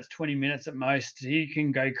 15 minutes, 20 minutes at most. He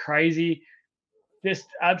can go crazy, just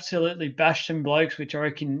absolutely bash some blokes, which I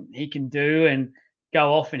reckon he can do, and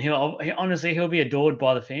go off. And he'll be adored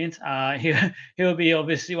by the fans. He'll be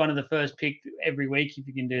obviously one of the first picked every week if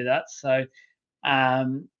he can do that. So,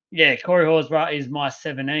 Corey Horsburgh is my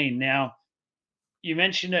 17. Now, you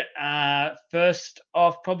mentioned it. First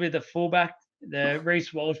off, probably the fullback, the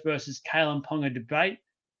Reece Walsh versus Kalen Ponga debate.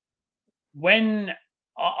 When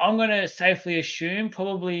I'm going to safely assume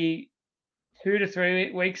probably 2 to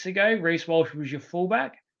 3 weeks ago, Reece Walsh was your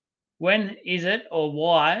fullback. When is it or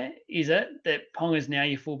why is it that Ponga's now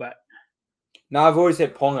your fullback? No, I've always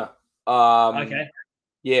had Ponga. Okay.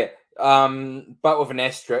 Yeah. But with an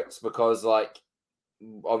asterisk because, like,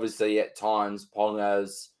 obviously at times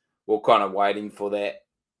Ponga's we're kind of waiting for that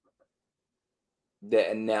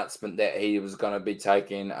announcement that he was going to be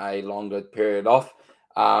taking a longer period off.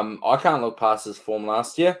 I can't look past his form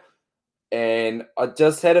last year, and I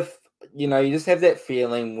just had you just have that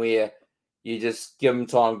feeling where you just give him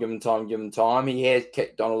time. He has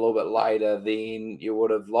kicked on a little bit later than you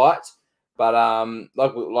would have liked, but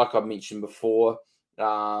like I mentioned before,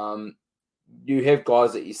 you have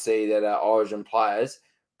guys that you see that are Origin players.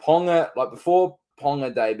 Ponga, like before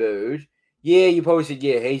Ponga debuted, yeah, you probably said,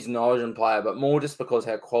 yeah, he's an Origin player, but more just because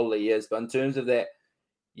how quality he is. But in terms of that,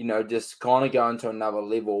 just kind of going to another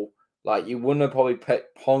level, like you wouldn't have probably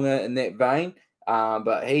picked Ponga in that vein,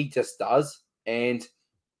 but he just does. And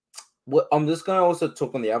I'm just going to also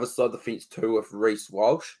talk on the other side of the fence too with Reece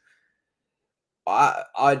Walsh.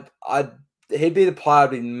 He'd be the player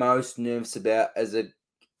I'd be most nervous about in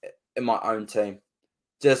my own team.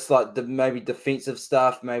 Just like the maybe defensive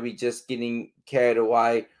stuff, maybe just getting carried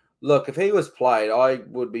away. Look, if he was played, I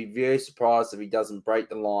would be very surprised if he doesn't break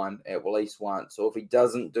the line at least once, or if he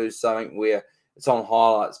doesn't do something where it's on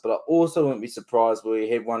highlights. But I also wouldn't be surprised where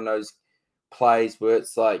he had one of those plays where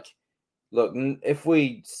it's like, look, if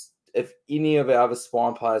any of our other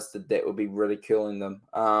spine players did that, would be ridiculing them.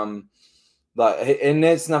 And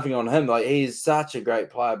that's nothing on him. Like, he is such a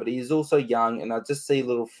great player, but he is also young, and I just see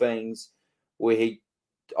little things where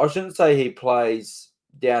I shouldn't say he plays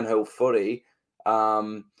downhill footy,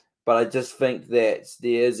 but I just think that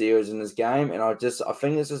there's errors in his game, and I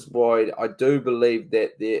think this is why I do believe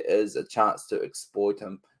that there is a chance to exploit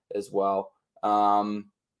him as well. I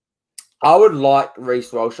would like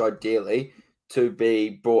Reece Walsh ideally to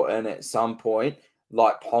be brought in at some point,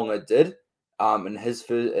 like Ponga did in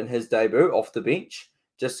his debut off the bench,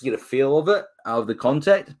 just to get a feel of it, of the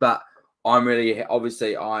contact. But I'm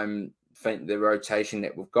think the rotation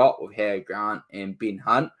that we've got with Harry Grant and Ben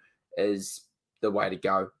Hunt is the way to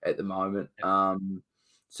go at the moment.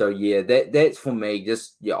 So yeah, that's for me.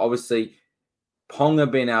 Just obviously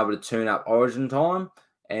Ponga being able to turn up Origin time,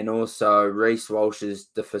 and also Reece Walsh's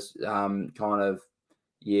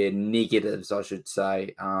negatives, I should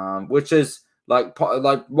say, which is like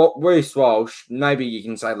what Reece Walsh. Maybe you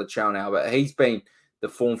can say Latrell now, but he's been the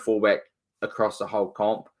form fullback across the whole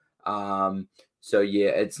comp. So yeah,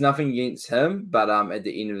 it's nothing against him, but at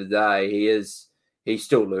the end of the day, he's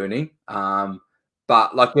still learning.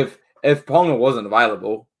 But like if Ponga wasn't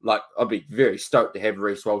available, like I'd be very stoked to have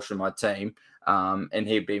Reece Walsh in my team, and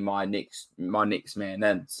he'd be my next man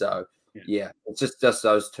in. So yeah, it's just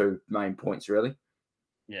those two main points really.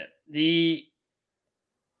 Yeah,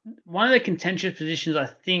 one of the contentious positions I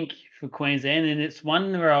think for Queensland, and it's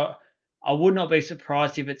one where I would not be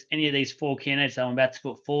surprised if it's any of these four candidates I'm about to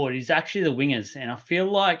put forward, is actually the wingers. And I feel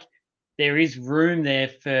like there is room there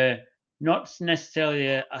for not necessarily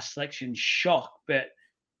a selection shock, but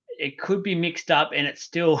it could be mixed up, and it's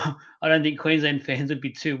still, I don't think Queensland fans would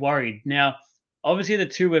be too worried. Now, obviously, the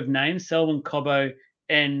two we've named, Selwyn Cobbo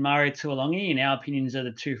and Murray Tuolungi, in our opinions, are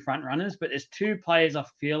the two front runners, but there's two players I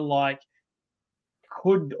feel like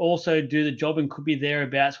could also do the job and could be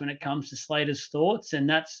thereabouts when it comes to Slater's thoughts, and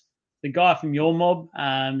that's the guy from your mob,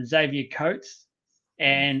 Xavier Coates.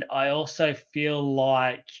 And I also feel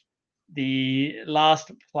like the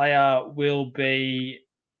last player will be,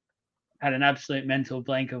 had an absolute mental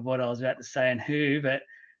blank of what I was about to say and who, but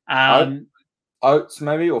Oates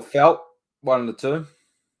maybe, or Felt, one of the two.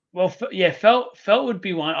 Well, yeah, Felt would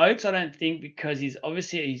be one. Oates, I don't think, because he's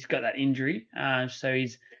got that injury, so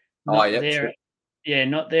he's not there. True. Yeah,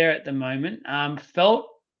 not there at the moment. Felt,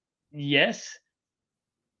 yes.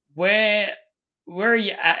 Where are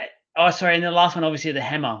you at? Oh, sorry, and the last one, obviously, the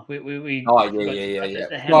hammer. Yeah.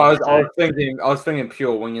 The hammer. I was thinking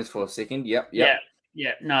pure wingers for a second. Yep. Yeah.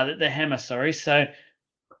 No, the hammer. Sorry. So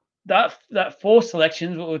that 4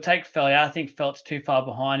 selections, we'll take Felt. I think Felt's too far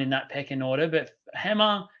behind in that pecking order, but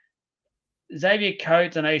hammer, Xavier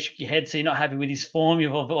Coates, I know you shook your head, so you're not happy with his form.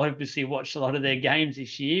 You've obviously watched a lot of their games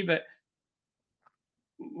this year, but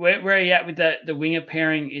where are you at with the winger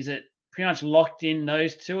pairing? Is it pretty much locked in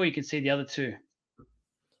those two, or you can see the other two?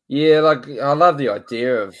 Yeah, like I love the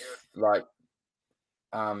idea of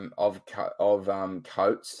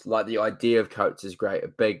Coates. Like the idea of Coates is great. A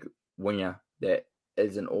big winger that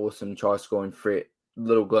is an awesome try scoring threat.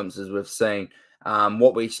 Little glimpses we've seen.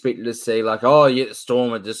 What we expected to see, like, the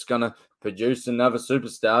Storm are just gonna produce another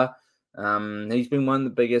superstar. He's been one of the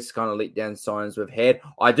biggest kind of letdown signs we've had.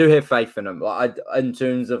 I do have faith in him, like in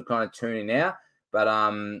terms of kind of turning out. But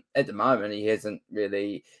at the moment, he hasn't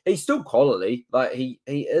really. He's still quality. Like he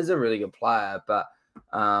is a really good player, but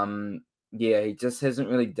he just hasn't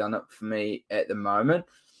really done it for me at the moment.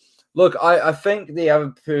 Look, I think the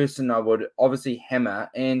other person I would obviously hammer,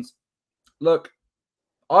 and look,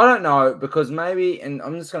 I don't know, because maybe, and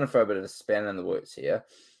I'm just going to throw a bit of a span in the works here,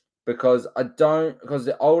 because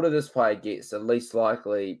the older this player gets, the least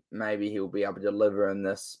likely maybe he'll be able to deliver in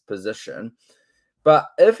this position. But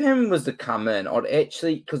if him was to come in, I'd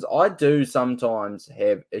actually, because I do sometimes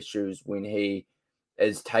have issues when he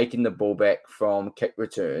is taking the ball back from kick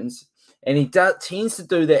returns, and he tends to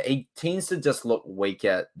do that. He tends to just look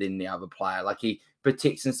weaker than the other player. Like he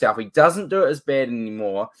protects himself. He doesn't do it as bad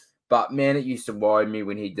anymore. But man, it used to worry me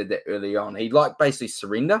when he did that early on. He'd basically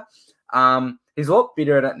surrender. He's a lot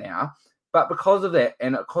better at it now. But because of that,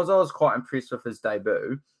 and because I was quite impressed with his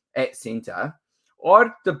debut at centre,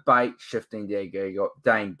 I'd debate shifting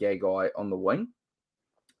Dane Gagai on the wing.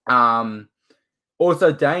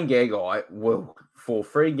 Also, Dane Gagai will, for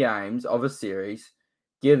 3 games of a series,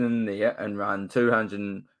 get in there and run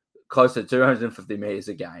close to 250 meters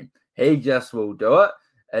a game. He just will do it.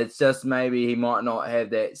 It's just maybe he might not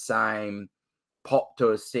have that same pop to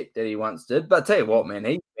his step that he once did. But I tell you what, man,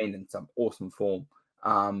 he's been in some awesome form.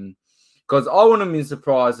 Because I wouldn't have been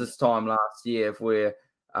surprised this time last year if we're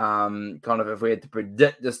if we had to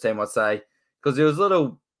predict this team, I'd say, because there was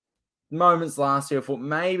little moments last year I thought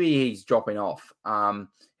maybe he's dropping off.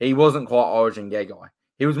 He wasn't quite Origin Gagai.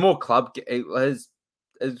 He was more club. It's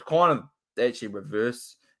kind of actually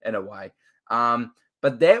reverse in a way.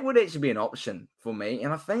 But that would actually be an option for me.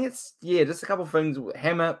 And I think it's, just a couple of things.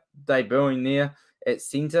 Hammer debuting there at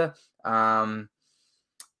centre. And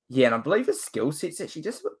I believe his skill set's actually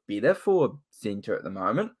just a bit better for centre at the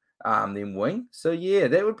moment than wing. So,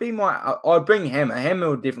 that would be I'd bring Hammer. Hammer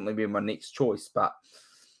would definitely be my next choice. But,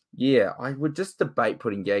 I would just debate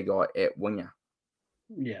putting Gagai at winger.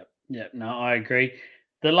 Yeah. No, I agree.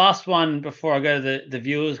 The last one before I go to the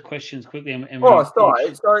viewers' questions quickly.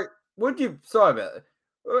 Sorry. Would you, sorry about it.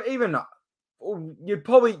 Or even, you'd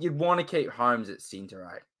want to keep Holmes at centre,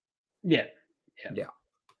 right? Yeah.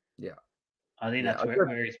 I think that's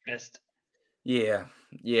where he's best.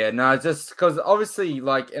 No, just because obviously,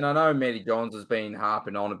 and I know Matty Johns has been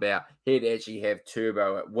harping on about he'd actually have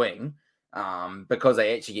Turbo at wing, because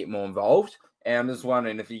they actually get more involved. And I'm just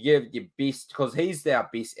wondering if you give your best, because he's our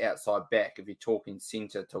best outside back if you're talking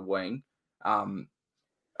centre to wing, a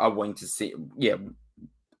wing to set,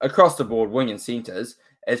 across the board, wing and centres,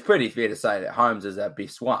 it's pretty fair to say that Holmes is our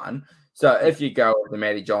best one. So if you go with the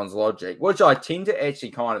Matty Johns logic, which I tend to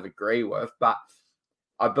actually kind of agree with, but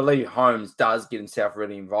I believe Holmes does get himself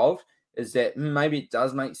really involved, is that maybe it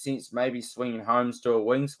does make sense, maybe swinging Holmes to a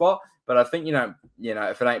wing spot. But I think,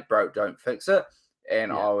 if it ain't broke, don't fix it.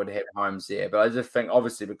 And I would have Holmes there. But I just think,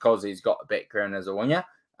 obviously, because he's got a background as a winger,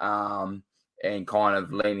 and kind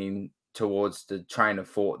of leaning towards the train of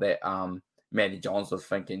thought that Matty Johns was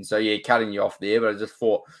thinking. So, cutting you off there. But I just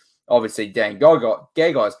thought, obviously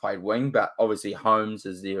Gagai's played wing, but obviously Holmes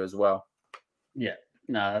is there as well. Yeah,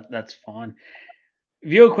 no, that's fine.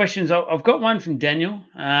 Viewer questions. I've got one from Daniel,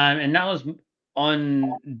 and that was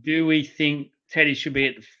on: do we think Teddy should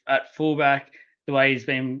be at fullback the way he's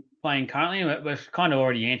been playing currently? We've kind of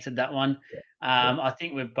already answered that one. I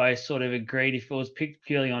think we've both sort of agreed if it was picked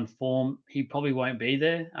purely on form, he probably won't be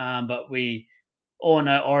there. But we all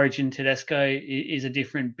know Origin Tedesco is a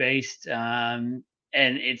different beast, and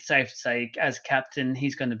it's safe to say as captain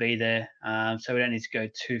he's going to be there. So we don't need to go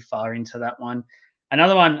too far into that one.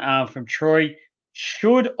 Another one from Troy.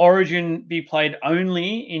 Should Origin be played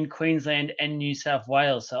only in Queensland and New South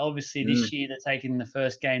Wales? So obviously this year they're taking the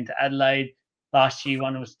first game to Adelaide. Last year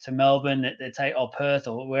one was to Melbourne. They take or Perth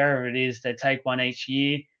or wherever it is. They take one each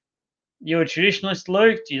year. You're a traditionalist,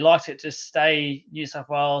 Luke. Do you like it to stay New South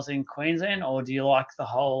Wales and Queensland, or do you like the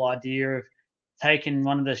whole idea of taking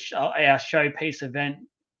one of our showpiece event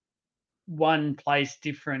one place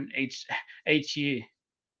different each year?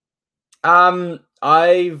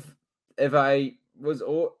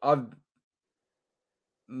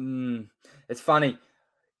 It's funny.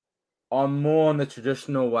 I'm more on the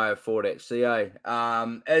traditional way of thought, actually.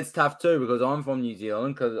 It's tough too because I'm from New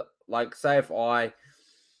Zealand. Because, like, say if I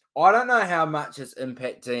don't know how much it's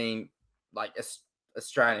impacting, like,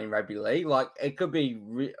 Australian rugby league. Like, it could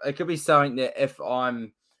be something that if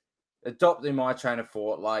I'm adopting my train of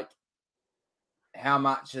thought, like, how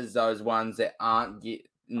much is those ones that aren't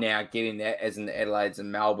now getting that, as in the Adelaides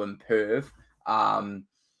and Melbourne, Perth,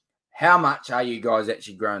 how much are you guys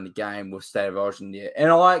actually growing the game with State of Origin there? And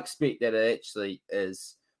I expect that it actually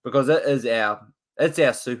is, because it's our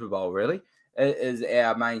Super Bowl, really. It is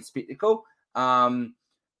our main spectacle.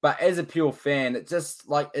 But as a pure fan, it's just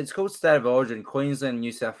like, it's called State of Origin. Queensland and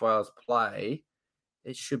New South Wales play.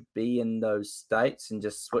 It should be in those states and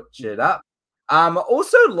just switch it up.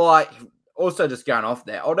 Also just going off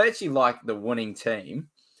that, I'd actually like the winning team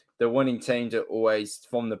to always,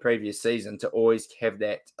 from the previous season, to always have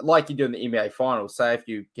that, like you do in the NBA finals. Say if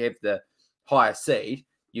you have the higher seed,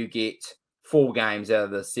 you get 4 games out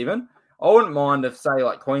of the 7. I wouldn't mind if, say,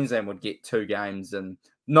 like Queensland would get 2 games and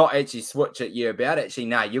not actually switch it year about. Actually,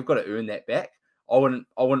 no, you've got to earn that back. I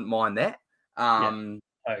wouldn't mind that. I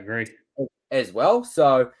agree as well.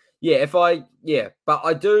 So but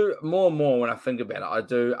I do more and more when I think about it, I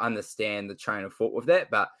do understand the train of thought with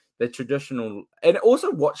that, but the traditional, and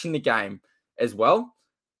also watching the game as well,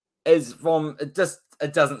 is from it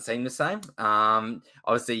doesn't seem the same.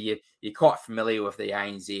 Obviously you're quite familiar with the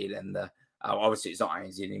ANZ and the obviously it's not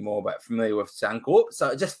ANZ anymore, but familiar with Suncorp, so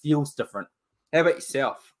it just feels different. How about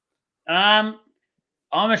yourself? I'm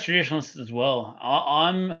a traditionalist as well.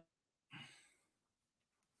 I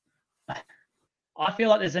feel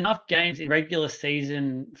like there's enough games in regular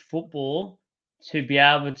season football to be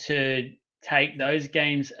able to take those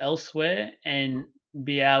games elsewhere and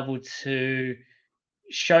be able to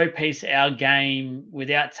showpiece our game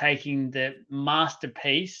without taking the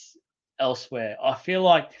masterpiece elsewhere. I feel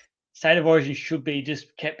like State of Origin should be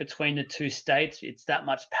just kept between the 2 states. It's that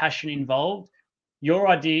much passion involved. Your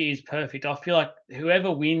idea is perfect. I feel like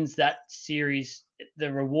whoever wins that series,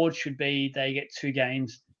 the reward should be they get 2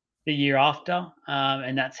 games the year after,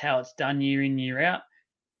 and that's how it's done year in, year out.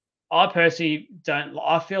 I personally don't.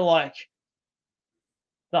 I feel like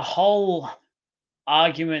the whole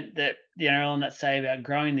argument that the NRL and that say about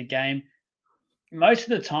growing the game, most of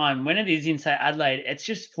the time when it is in, say, Adelaide, it's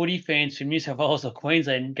just footy fans from New South Wales or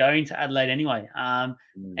Queensland going to Adelaide anyway. And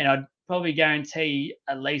I'd probably guarantee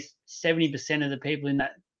at least 70% of the people in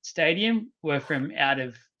that stadium were from out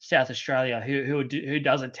of South Australia who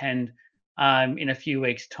does attend in a few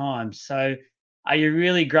weeks' time. So are you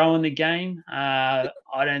really growing the game? I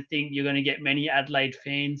don't think you're going to get many Adelaide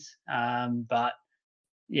fans, but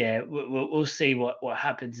yeah, we'll see what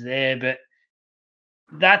happens there. But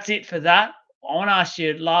that's it for that. I want to ask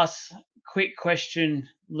you last quick question,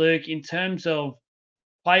 Luke. In terms of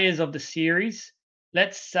players of the series,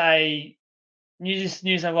 let's say New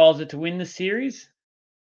South Wales are to win the series.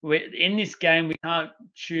 In this game, we can't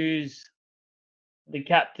choose the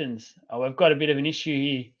captains. We've got a bit of an issue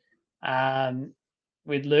here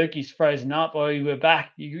with Luke. He's frozen up. Oh, you were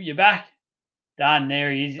back. You're back. Done.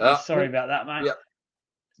 There he is. Sorry about that, mate. Yep.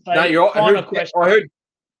 So no, you're final question.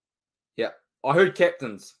 I heard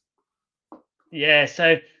captains. Yeah,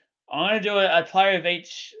 so I'm going to do a player of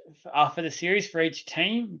each for the series for each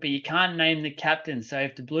team, but you can't name the captain. So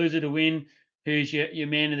if the Blues are to win, who's your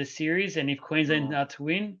man of the series? And if Queensland are to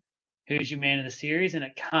win, who's your man of the series? And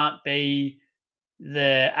it can't be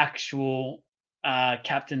the actual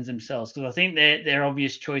captains themselves, because I think they're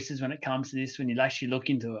obvious choices when it comes to this when you actually look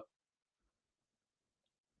into it.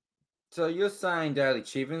 So you're saying Daly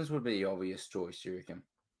Chivens would be the obvious choice, you reckon?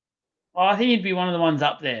 Well, I think he'd be one of the ones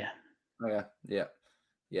up there. Okay,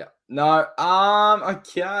 yeah. No,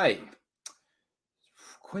 okay.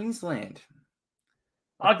 Queensland.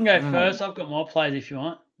 I can go first. I've got more players if you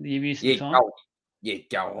want. Give you some time.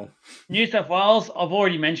 Go on. New South Wales, I've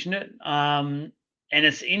already mentioned it. And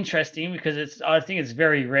it's interesting because I think it's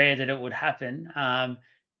very rare that it would happen. And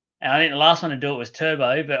I think the last one to do it was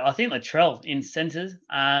Turbo, but I think Latrell in centres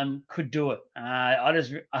could do it. I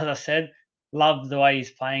just, as I said, love the way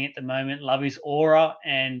he's playing at the moment. Love his aura,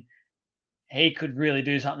 and he could really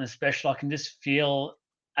do something special. I can just feel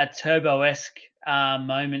a Turbo-esque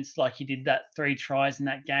moments like he did that 3 tries in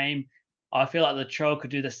that game. I feel like Latrell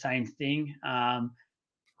could do the same thing. And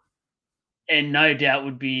no doubt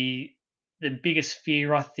would be the biggest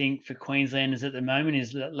fear, I think, for Queenslanders at the moment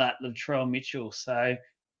is Latrell Mitchell. So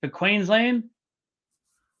for Queensland,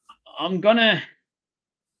 the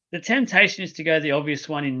temptation is to go the obvious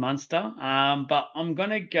one in Munster, but I'm going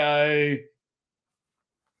to go.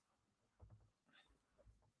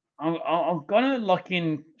 I'm going to lock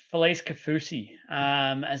in Felice Kafusi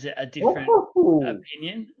as a different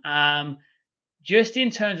opinion. Just in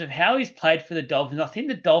terms of how he's played for the Dolphins, I think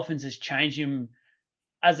the Dolphins has changed him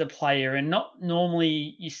as a player, and not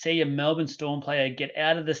normally you see a Melbourne Storm player get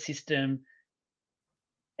out of the system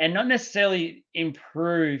and not necessarily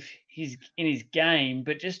improve in his game,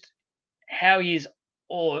 but just how he is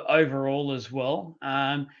overall as well.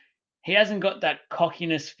 He hasn't got that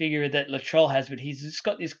cockiness figure that Latrell has, but he's just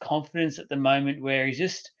got this confidence at the moment where he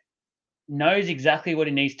just knows exactly what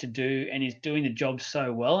he needs to do and he's doing the job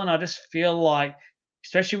so well. And I just feel like,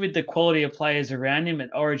 especially with the quality of players around him at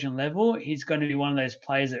Origin level, he's going to be one of those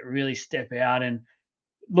players that really step out, and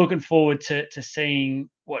looking forward to seeing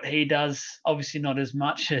what he does. Obviously not as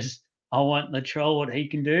much as I want Latrell, what he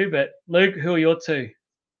can do. But Luke, who are your two?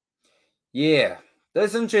 Yeah,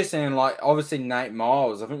 that's interesting. Like, obviously, Nate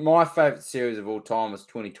Miles. I think my favorite series of all time was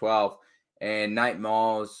 2012, and Nate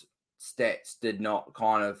Miles' stats did not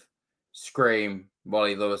kind of scream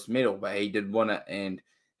Wally Lewis medal, but he did win it. And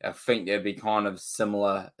I think they'd be kind of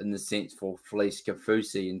similar in the sense for Felice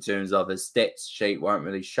Kafusi in terms of his stats sheet won't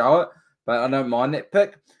really show it, but I don't mind that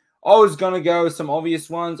pick. I was going to go with some obvious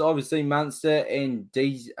ones, obviously Munster and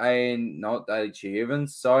not Daly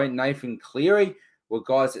Evans, sorry, Nathan Cleary were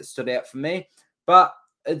guys that stood out for me. But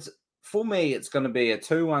for me, it's going to be a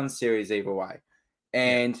 2-1 series either way.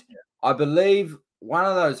 And I believe one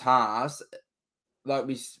of those halves,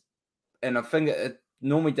 and I think it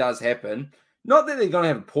normally does happen, not that they're going to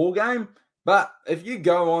have a poor game, but if you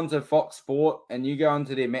go on to Fox Sport and you go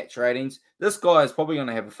onto their match ratings, this guy is probably going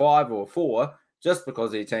to have a 5 or a 4 just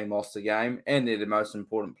because their team lost the game and they're the most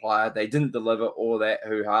important player. They didn't deliver all that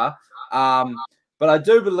hoo-ha. But I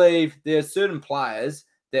do believe there are certain players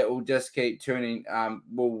that will just keep turning,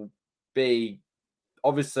 will be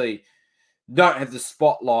obviously don't have the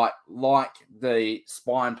spotlight like the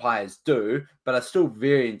spine players do, but are still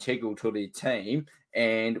very integral to their team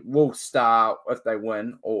and will star if they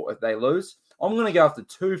win or if they lose. I'm going to go after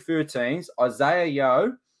 2 13s, Isaiah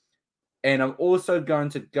Yeo, and I'm also going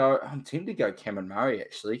to go, I'm tempted to go Cameron Murray,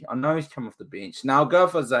 actually. I know he's come off the bench. Now I'll go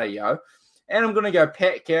for Isaiah Yeo, and I'm going to go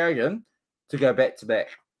Pat Carrigan to go back-to-back.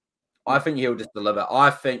 I think he'll just deliver. I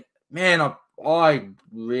think, man, I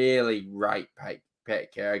really rate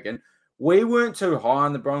Pat Carrigan. We weren't too high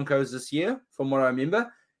on the Broncos this year, from what I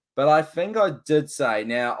remember, but I think I did say,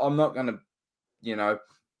 now I'm not going to,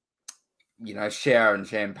 shower in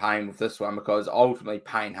champagne with this one because ultimately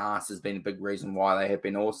Payne Haas has been a big reason why they have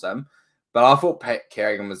been awesome. But I thought Pat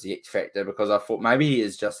Carrigan was the X factor because I thought maybe he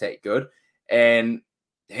is just that good. And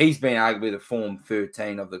he's been arguably the form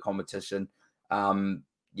 13 of the competition.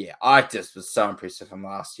 I just was so impressed with him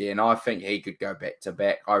last year. And I think he could go back to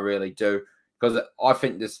back. I really do. Because I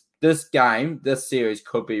think this series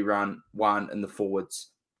could be won in the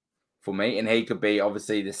forwards for me. And he could be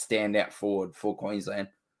obviously the standout forward for Queensland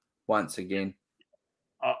once again.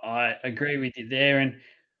 I agree with you there. And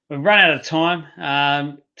we've run out of time.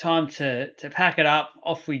 Time to pack it up.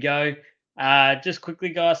 Off we go. Just quickly,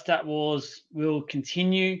 guys, Stat Wars will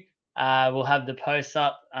continue. We'll have the posts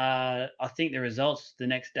up. I think the results the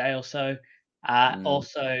next day or so.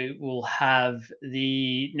 Also, we'll have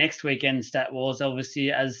the next weekend Stat Wars,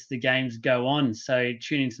 obviously, as the games go on. So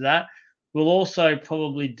tune into that. We'll also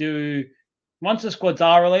probably do, once the squads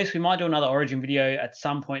are released, we might do another Origin video at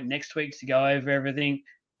some point next week to go over everything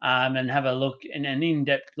and have a look, and an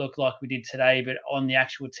in-depth look like we did today, but on the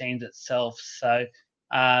actual teams itself. So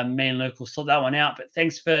me and Luke will sort that one out. But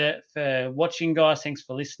thanks for watching, guys. Thanks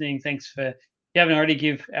for listening. Thanks for, if you haven't already,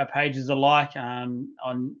 give our pages a like on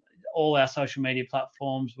all our social media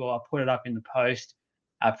platforms. Well, I'll put it up in the post.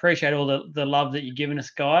 I appreciate all the love that you're giving us,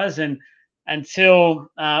 guys. And until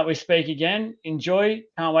we speak again, enjoy.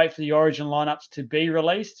 Can't wait for the Origin lineups to be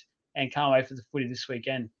released and can't wait for the footy this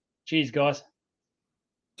weekend. Cheers, guys.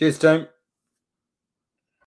 Cheers, team.